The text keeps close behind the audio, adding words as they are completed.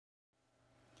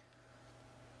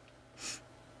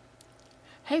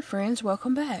Hey friends,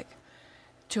 welcome back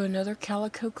to another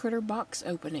Calico Critter box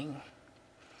opening.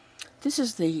 This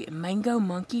is the Mango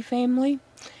Monkey family,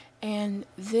 and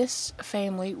this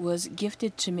family was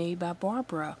gifted to me by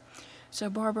Barbara. So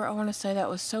Barbara, I want to say that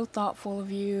was so thoughtful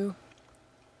of you.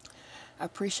 I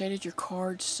appreciated your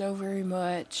cards so very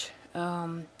much.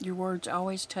 Your words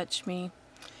always touch me,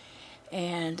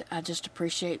 and I just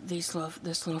appreciate this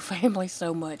little family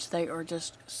so much. They are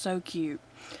just so cute.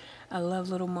 I love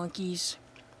little monkeys.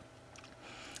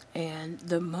 And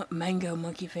the Mango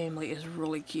Monkey family is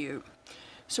really cute.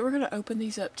 So we're going to open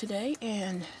these up today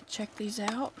and check these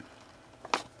out.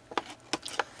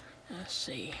 Let's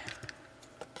see.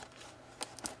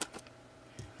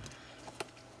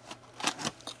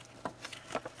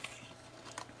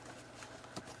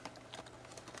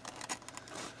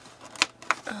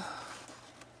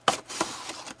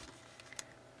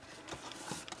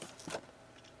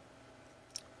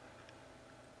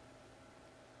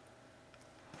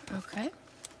 Okay,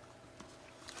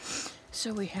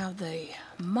 so we have the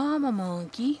Mama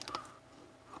Monkey.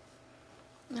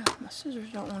 No, my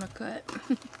scissors don't want to cut.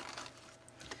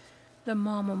 The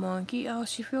Mama Monkey. Oh,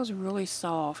 she feels really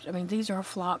soft. I mean, these are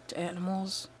flocked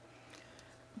animals,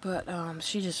 but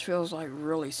she just feels like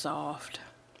really soft.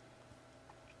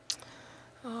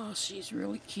 Oh, she's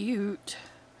really cute.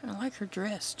 I like her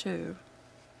dress too.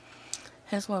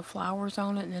 Has little flowers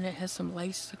on it, and then it has some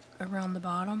lace around the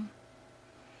bottom,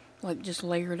 like just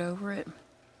layered over it.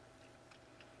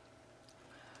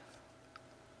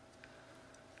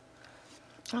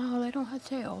 Oh, they don't have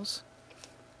tails.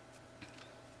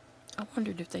 I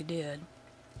wondered if they did.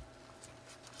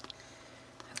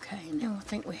 Okay, now I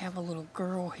think we have a little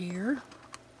girl here.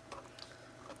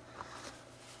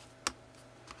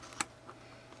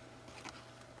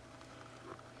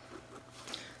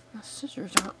 My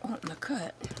scissors aren't wanting to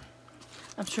cut.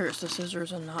 I'm sure it's the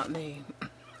scissors and not me.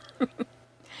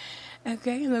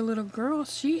 Okay, and the little girl,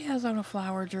 she has on a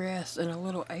flower dress and a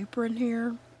little apron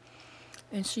here.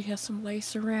 And she has some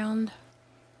lace around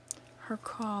her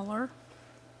collar.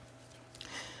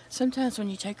 Sometimes when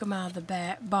you take them out of the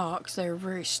back box, they're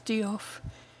very stiff.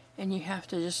 And you have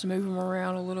to just move them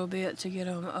around a little bit to get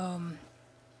them,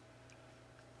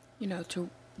 you know, to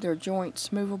their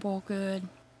joints movable good.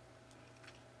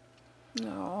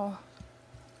 Oh.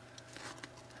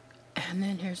 And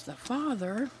then here's the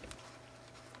father.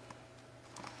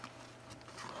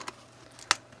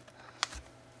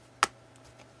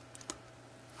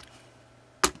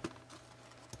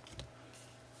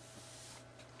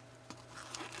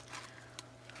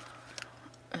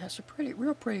 It's a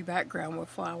real pretty background with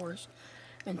flowers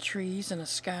and trees and a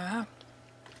sky.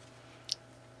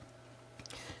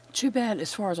 Too bad,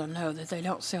 as far as I know, that they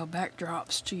don't sell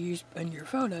backdrops to use in your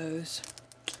photos.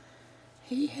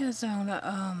 He has on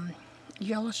a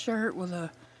yellow shirt with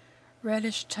a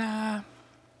reddish tie.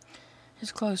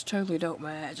 His clothes totally don't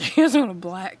match. He has on a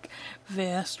black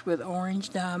vest with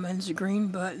orange diamonds, green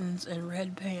buttons, and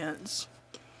red pants.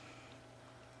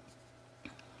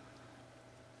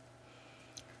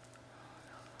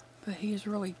 But he is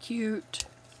really cute.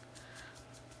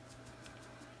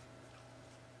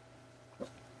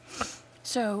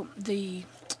 So the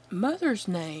mother's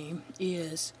name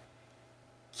is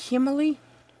Kemely,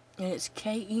 and it's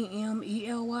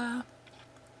K-E-M-E-L-Y.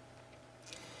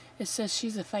 It says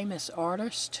she's a famous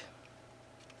artist,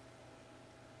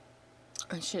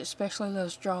 and she especially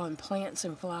loves drawing plants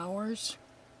and flowers.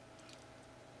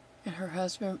 And her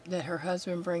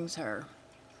husband brings her.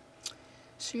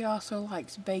 She also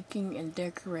likes baking and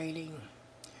decorating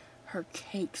her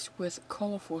cakes with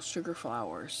colorful sugar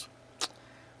flowers.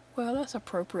 Well, that's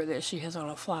appropriate that she has on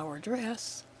a flower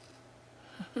dress.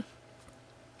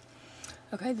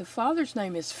 Okay, the father's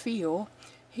name is Phil.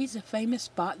 He's a famous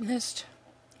botanist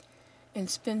and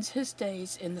spends his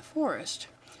days in the forest.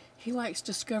 He likes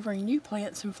discovering new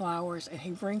plants and flowers, and he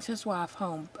brings his wife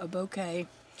home a bouquet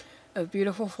of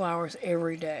beautiful flowers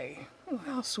every day. Oh,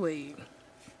 how sweet.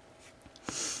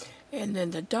 And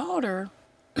then the daughter,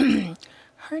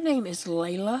 her name is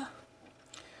Layla,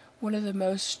 one of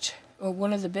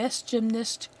the best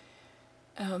gymnasts.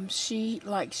 She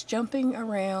likes jumping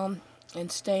around and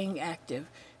staying active.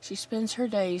 She spends her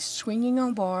days swinging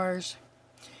on bars,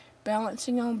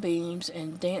 balancing on beams,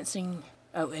 and dancing,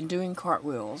 and doing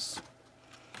cartwheels.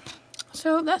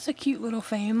 So that's a cute little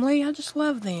family. I just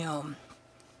love them.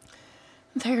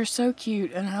 They are so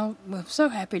cute, and I'm so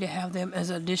happy to have them as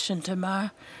an addition to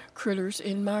my critters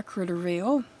in my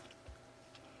Critterville.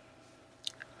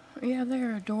 Yeah,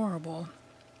 they're adorable.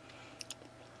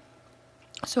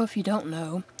 So if you don't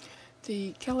know,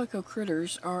 the Calico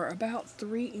critters are about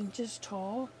 3 inches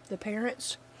tall. The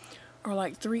parents are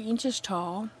like 3 inches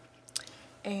tall,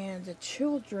 and the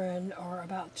children are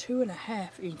about 2.5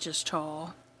 inches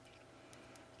tall.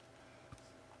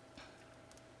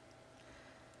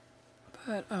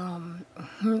 But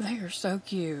they are so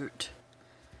cute.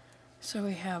 So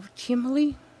we have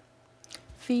Kimberly,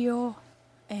 Phil,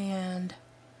 and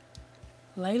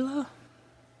Layla.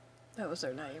 That was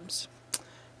their names.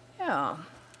 Yeah.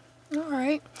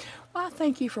 Alright. Well,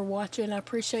 thank you for watching. I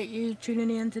appreciate you tuning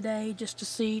in today just to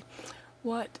see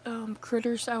what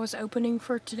critters I was opening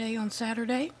for today on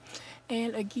Saturday.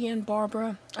 And again,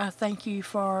 Barbara, I thank you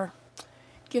for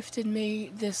gifting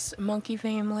me this monkey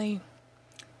family.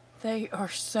 They are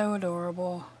so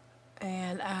adorable.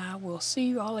 And I will see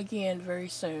you all again very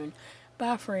soon.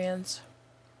 Bye, friends.